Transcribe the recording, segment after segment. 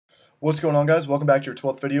What's going on, guys? Welcome back to your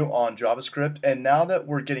 12th video on JavaScript. And now that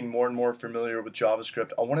we're getting more and more familiar with JavaScript,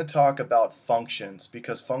 I want to talk about functions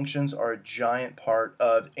because functions are a giant part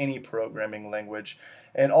of any programming language.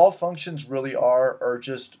 And all functions really are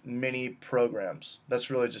just mini programs. That's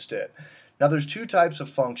really just it. Now there's two types of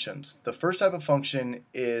functions. The first type of function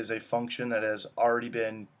is a function that has already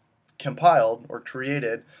been compiled or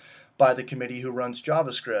created by the committee who runs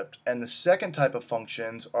JavaScript. And the second type of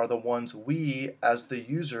functions are the ones we, as the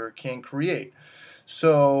user, can create.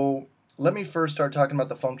 So let me first start talking about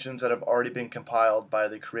the functions that have already been compiled by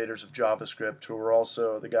the creators of JavaScript, who are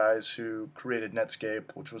also the guys who created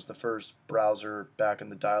Netscape, which was the first browser back in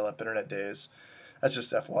the dial-up internet days. That's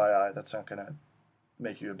just FYI. That's not going to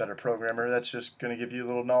make you a better programmer. That's just going to give you a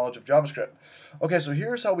little knowledge of JavaScript. Okay, so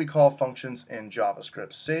here's how we call functions in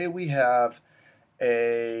JavaScript. Say we have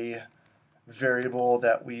a variable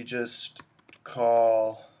that we just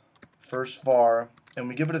call first var, and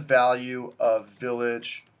we give it a value of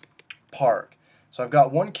village park. So I've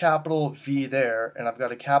got one capital V there, and I've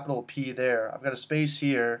got a capital P there. I've got a space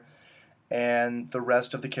here, and the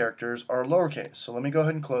rest of the characters are lowercase. So let me go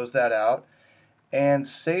ahead and close that out, and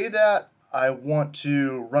say that I want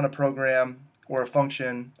to run a program or a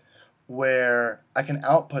function where I can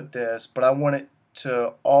output this, but I want it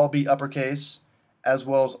to all be uppercase as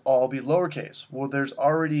well as all be lowercase. Well, there's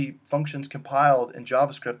already functions compiled in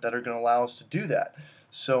JavaScript that are going to allow us to do that.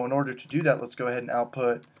 So in order to do that, let's go ahead and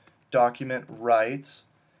output document write,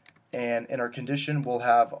 and in our condition we'll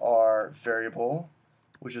have our variable,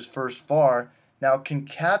 which is first var. Now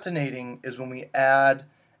concatenating is when we add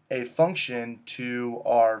a function to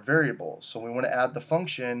our variable. So we want to add the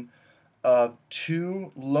function of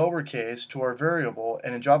two lowercase to our variable,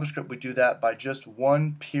 and in JavaScript we do that by just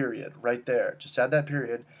one period right there. Just add that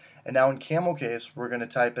period, and now in camel case we're going to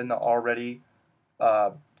type in the already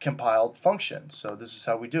compiled function. So this is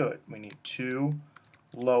how we do it. We need two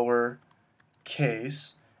lower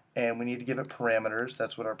case, and we need to give it parameters.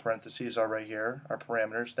 That's what our parentheses are right here, our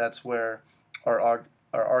parameters. That's where our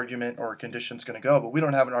argument or condition is going to go, but we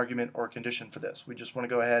don't have an argument or condition for this. We just want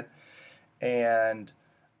to go ahead and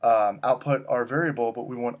output our variable, but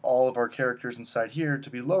we want all of our characters inside here to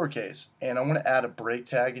be lowercase. And I want to add a break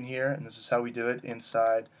tag in here, and this is how we do it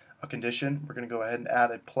inside a condition. We're going to go ahead and add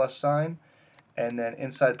a plus sign, and then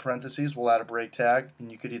inside parentheses we'll add a break tag,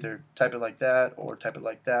 and you could either type it like that or type it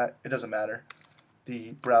like that. It doesn't matter.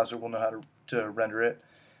 The browser will know how to render it.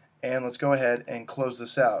 And let's go ahead and close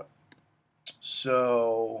this out.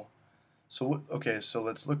 Okay, so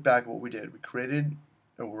let's look back at what we did.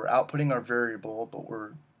 We're outputting our variable, but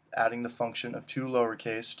we're adding the function of two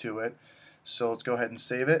lowercase to it. So let's go ahead and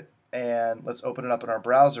save it, and let's open it up in our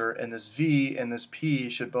browser, and this V and this P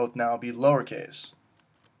should both now be lowercase.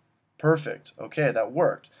 Perfect. Okay, that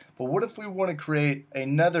worked. But what if we want to create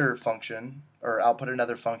another function, or output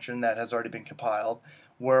another function that has already been compiled,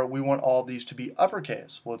 where we want all these to be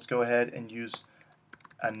uppercase? Well, let's go ahead and use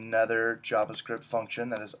another JavaScript function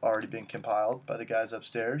that has already been compiled by the guys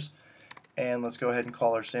upstairs. And let's go ahead and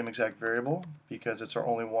call our same exact variable because it's our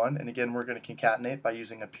only one. And again, we're going to concatenate by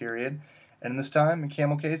using a period. And this time, in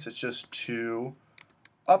camel case, it's just two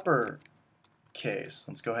uppercase.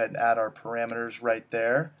 Let's go ahead and add our parameters right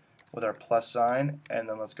there with our plus sign. And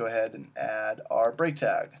then let's go ahead and add our break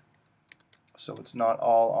tag, so it's not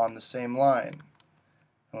all on the same line.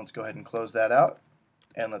 And let's go ahead and close that out.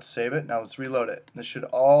 And let's save it. Now let's reload it. This should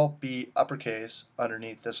all be uppercase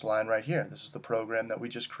underneath this line right here. This is the program that we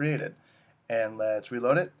just created. And let's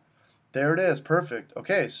reload it. There it is. Perfect.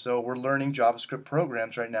 Okay, so we're learning JavaScript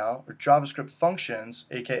programs right now, or JavaScript functions,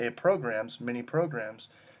 aka programs, mini programs,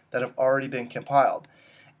 that have already been compiled.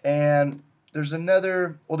 And there's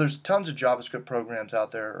there's tons of JavaScript programs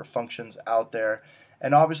out there, or functions out there,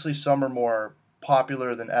 and obviously some are more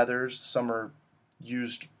popular than others. Some are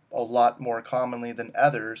used a lot more commonly than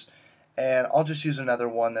others, and I'll just use another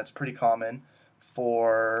one that's pretty common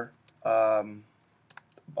for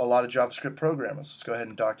a lot of JavaScript programmers. Let's go ahead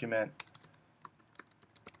and document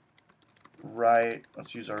write.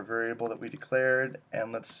 Let's use our variable that we declared,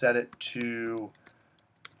 and let's set it to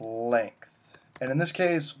length. And in this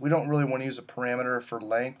case, we don't really want to use a parameter for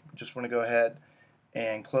length. We just want to go ahead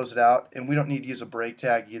and close it out, and we don't need to use a break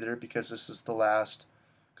tag either because this is the last,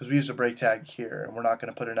 because we used a break tag here, and we're not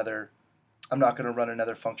going to put I'm not going to run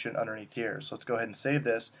another function underneath here. So let's go ahead and save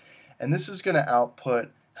this, and this is going to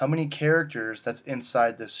output how many characters that's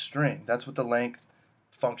inside this string. That's what the length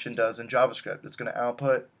function does in JavaScript. It's going to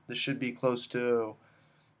output, this should be close to,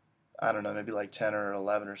 I don't know, maybe like 10 or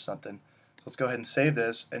 11 or something. So let's go ahead and save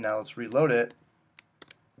this, and now let's reload it,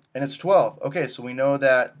 and it's 12. Okay, so we know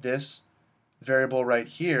that this variable right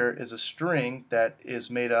here is a string that is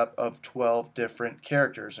made up of 12 different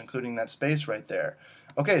characters, including that space right there.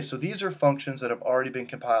 Okay, so these are functions that have already been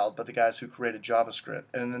compiled by the guys who created JavaScript.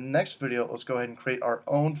 And in the next video, let's go ahead and create our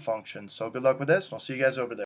own functions. So good luck with this, and I'll see you guys over there.